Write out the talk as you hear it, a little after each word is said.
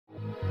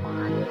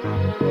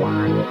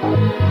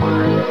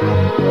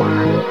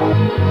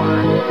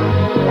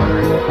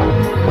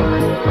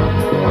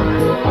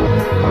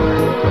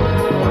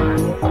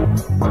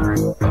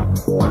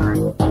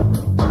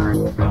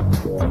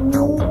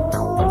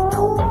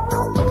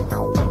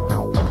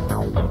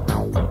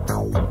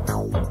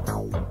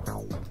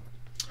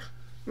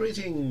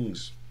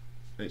Greetings,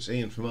 it's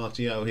Ian from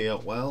R.T.O here.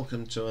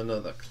 Welcome to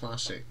another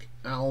classic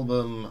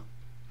album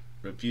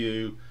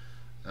review,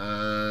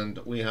 and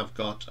we have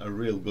got a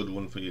real good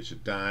one for you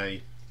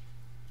today.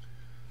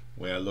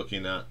 We are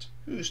looking at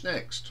Who's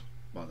Next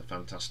by the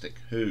fantastic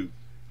Who.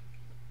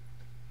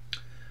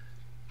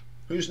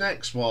 Who's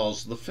Next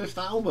was the fifth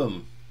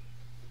album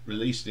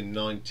released in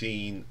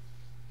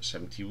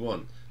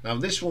 1971. Now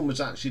this one was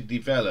actually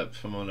developed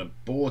from an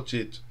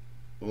aborted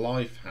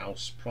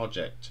Lifehouse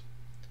project,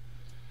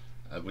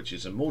 which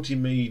is a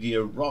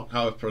multimedia rock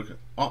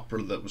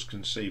opera that was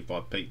conceived by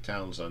Pete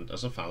Townsend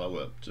as a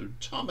follow-up to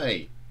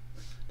Tommy.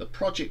 The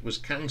project was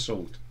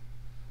cancelled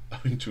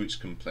owing to its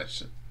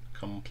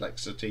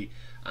complexity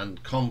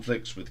and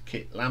conflicts with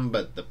Kit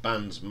Lambert, the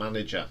band's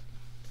manager.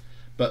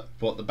 But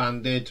what the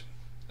band did,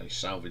 they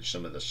salvaged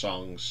some of the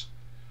songs,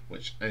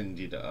 which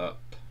ended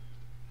up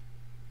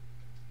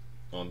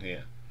on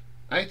here.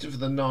 8 of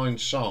the 9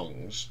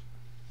 songs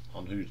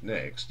on Who's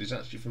Next is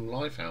actually from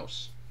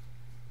Lifehouse.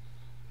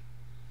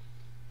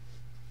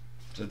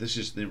 So this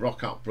is the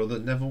rock opera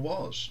that never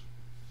was.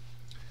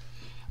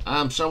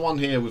 So on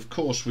here, of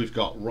course, we've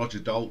got Roger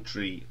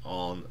Daltrey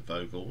on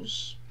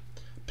vocals.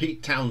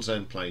 Pete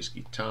Townsend plays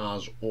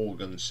guitars,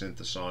 organ,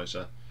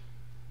 synthesizer,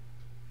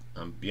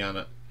 and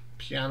piano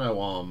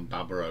on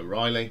Barbara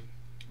O'Reilly.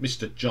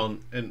 Mr.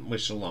 John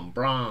Entwistle on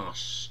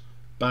brass,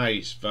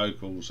 bass,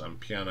 vocals, and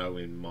piano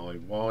in My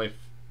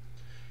Wife.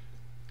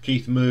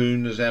 Keith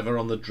Moon, as ever,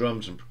 on the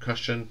drums and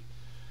percussion.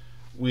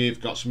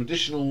 We've got some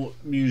additional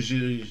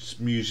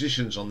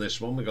musicians on this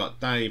one. We've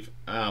got Dave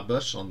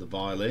Arbus on the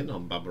violin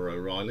on Barbara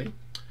O'Reilly.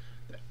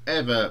 The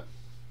ever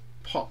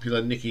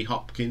popular Nicky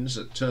Hopkins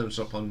that turns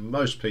up on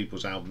most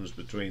people's albums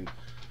in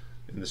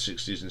the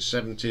 60s and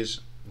 70s.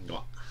 We've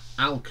got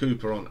Al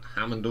Cooper on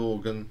Hammond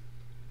organ.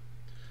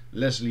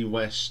 Leslie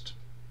West.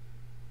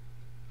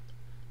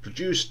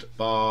 Produced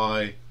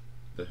by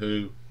The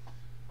Who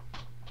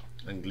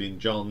and Glyn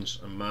Johns,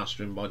 and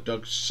mastering by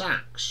Doug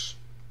Sax.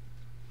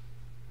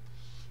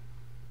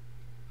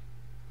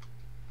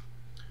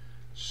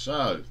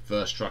 So,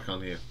 first track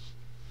on here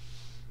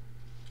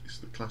is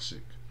the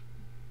classic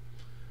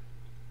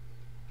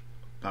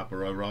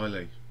Barbara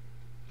O'Reilly.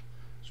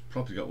 It's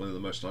probably got one of the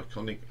most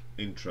iconic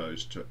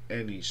intros to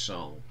any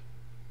song.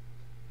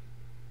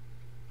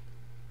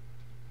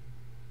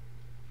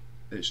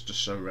 It's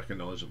just so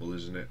recognisable,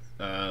 isn't it?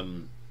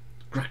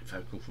 Great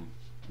vocal from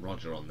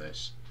Roger on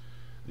this.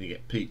 And you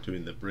get Pete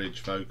doing the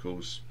bridge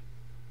vocals.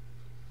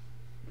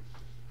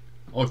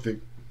 I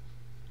think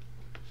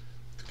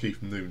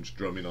Keith Moon's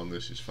drumming on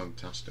this is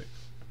fantastic.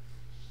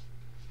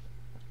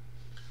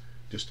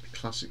 Just a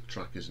classic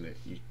track, isn't it?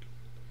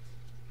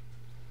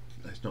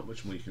 There's not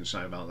much more you can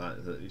say about that.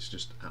 It's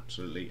just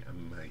absolutely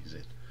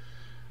amazing.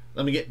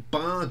 Then we get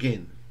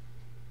Bargain.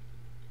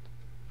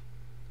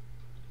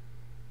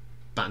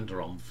 Band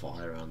are on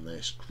fire on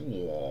this.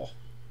 Whoa.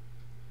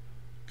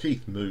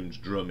 Keith Moon's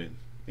drumming.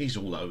 He's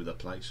all over the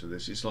place with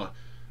this. It's like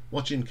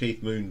watching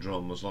Keith Moon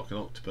drum was like an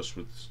octopus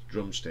with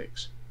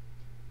drumsticks.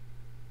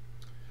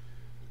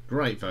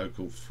 Great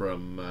vocal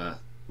from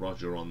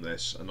Roger on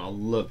this, and I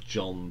love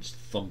John's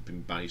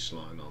thumping bass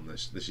line on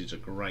this. This is a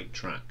great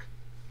track.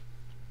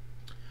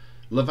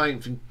 Love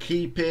Ain't for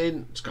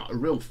Keeping. It's got a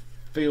real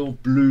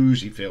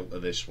bluesy feel to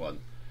this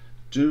one.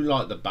 Do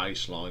like the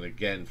bass line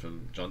again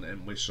from John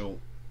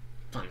Entwistle.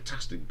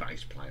 Fantastic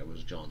bass player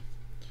was John,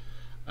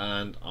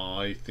 and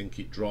I think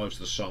it drives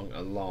the song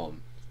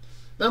along.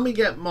 Then we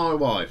get My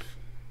Wife.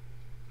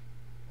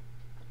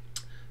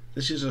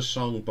 This is a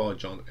song by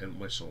John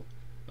Entwistle,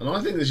 and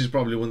I think this is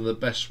probably one of the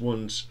best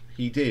ones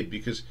he did,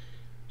 because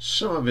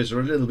some of his are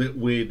a little bit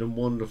weird and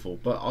wonderful,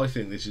 but I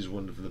think this is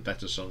one of the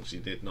better songs he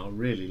did, and I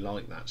really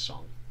like that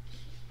song.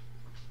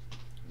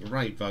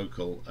 Great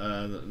vocal,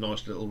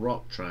 nice little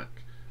rock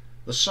track.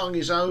 The Song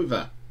Is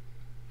Over.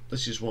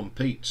 This is one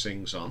Pete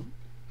sings on.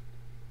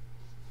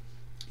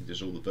 He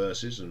does all the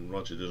verses and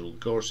Roger does all the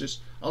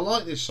choruses. I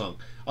like this song.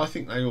 I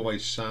think they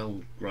always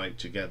sound great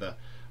together,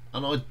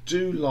 and I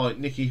do like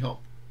Nicky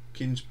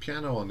Hopkins'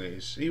 piano on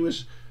this. He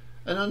was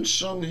an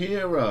unsung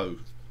hero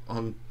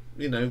on,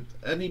 you know,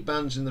 any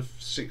bands in the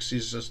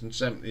 60s and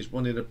 70s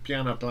wanted a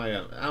piano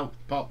player. Out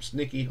pops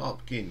Nicky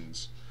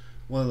Hopkins,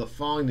 one of the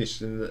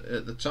finest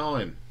at the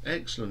time.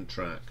 Excellent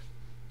track.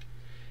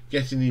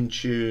 Getting in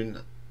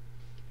Tune.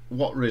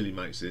 What really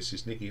makes this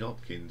is Nicky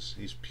Hopkins.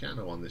 His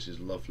piano on this is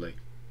lovely.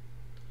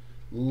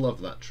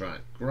 Love that track.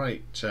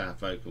 Great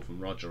vocal from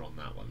Roger on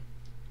that one.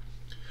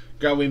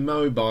 Going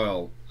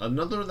Mobile.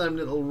 Another of them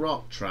little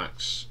rock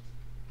tracks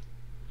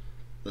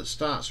that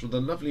starts with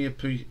a lovely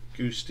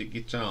acoustic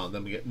guitar, and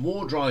then we get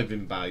more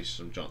driving bass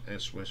from John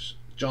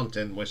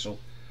Entwistle,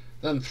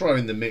 then throw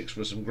in the mix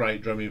with some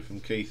great drumming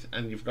from Keith,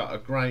 and you've got a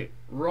great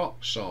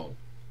rock song.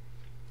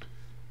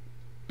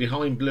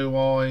 Behind Blue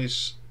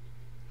Eyes.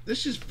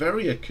 This is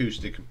very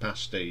acoustic and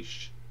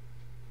pastiche,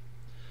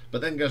 but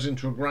then goes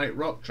into a great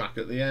rock track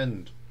at the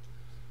end.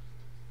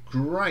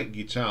 Great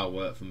guitar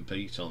work from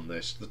Pete on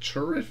this. The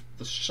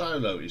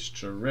solo is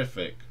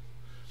terrific.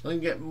 I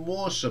can get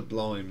more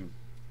sublime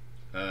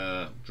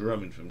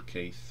drumming from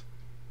Keith.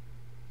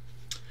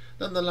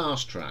 Then the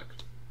last track.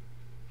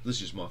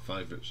 This is my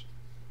favourite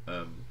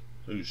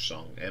Who's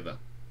song ever.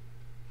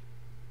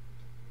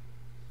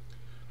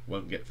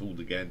 Won't Get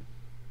Fooled Again.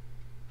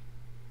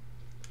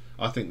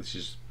 I think this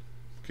is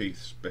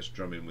Keith's best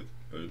drumming with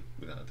Who,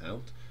 without a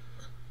doubt.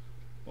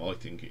 I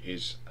think it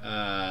is.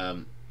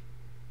 The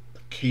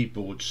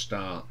keyboard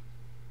start.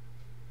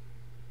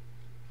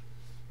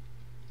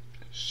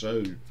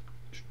 So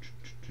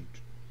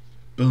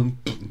boom,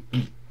 boom,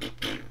 boom.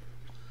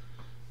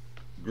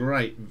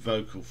 Great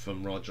vocal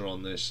from Roger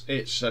on this.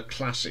 It's a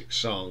classic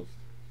song.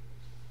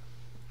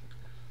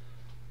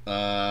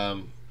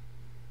 The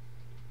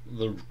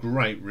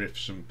great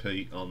riffs from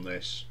Pete on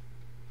this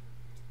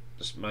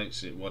just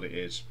makes it what it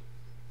is.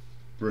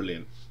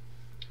 Brilliant.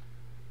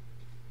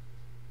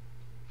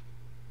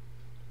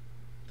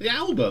 The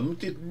album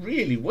did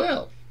really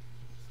well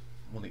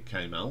when it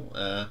came out.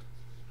 A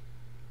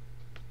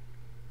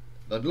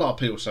lot of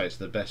people say it's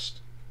the best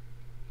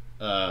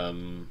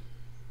Who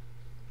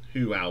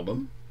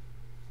album.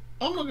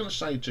 I'm not going to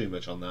say too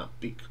much on that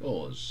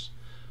because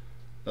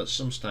at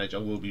some stage I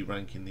will be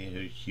ranking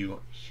the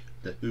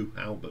Who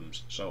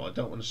albums, so I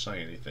don't want to say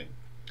anything.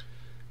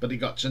 But it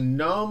got to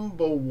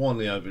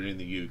 #1 over in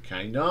the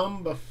UK,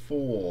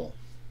 #4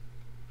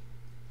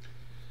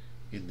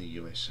 in the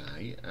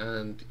USA,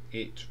 and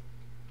it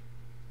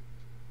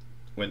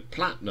went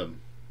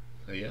platinum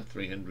here,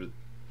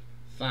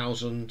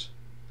 300,000,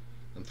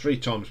 and 3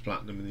 times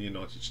platinum in the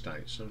United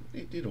States, so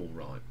it did all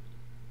right.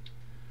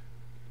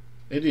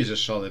 It is a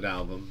solid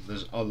album.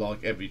 I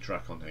like every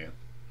track on here,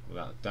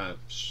 without a doubt.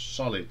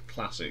 Solid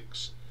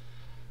classics.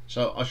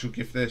 So I shall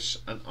give this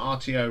an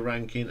R.T.O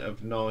ranking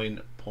of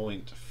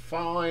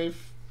 9.5.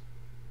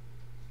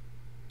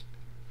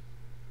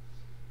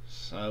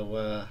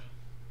 So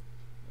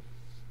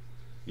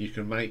you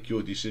can make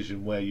your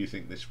decision where you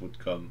think this would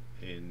come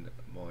in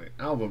my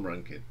album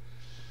ranking.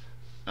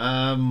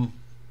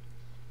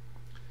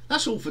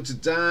 That's all for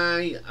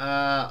today.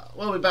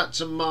 We'll be back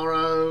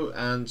tomorrow,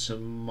 and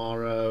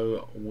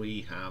tomorrow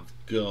we have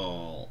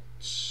got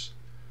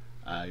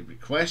a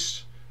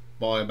request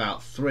by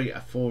about 3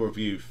 or 4 of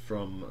you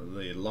from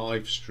the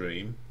live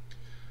stream.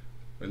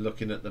 We're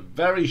looking at the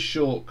very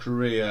short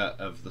career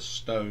of the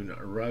Stone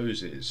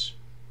Roses.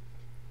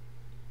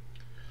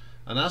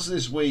 And as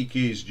this week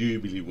is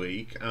Jubilee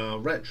week, our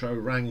retro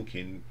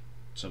ranking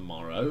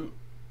tomorrow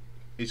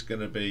is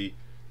going to be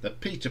the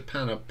Peter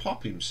Pan of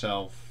pop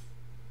himself,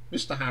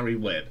 Mr. Harry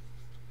Webb,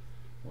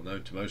 or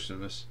known to most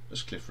of us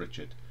as Cliff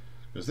Richard,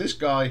 because this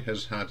guy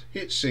has had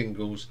hit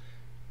singles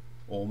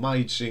or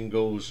made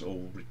singles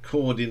or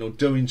recording or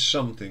doing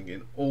something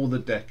in all the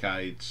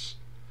decades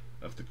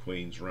of the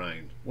Queen's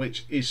reign,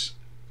 which is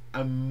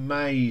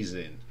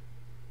amazing.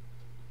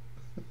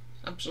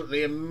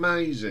 Absolutely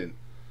amazing.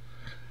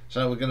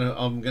 So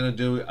I'm gonna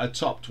do a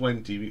top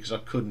 20 because I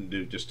couldn't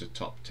do just a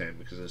top 10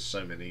 because there's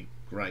so many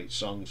great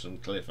songs from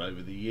Cliff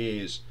over the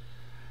years.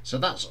 So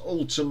that's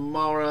all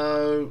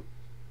tomorrow.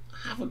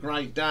 Have a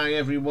great day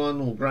everyone,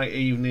 or great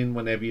evening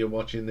whenever you're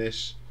watching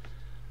this,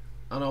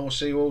 and I will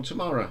see you all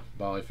tomorrow.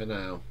 Bye for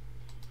now.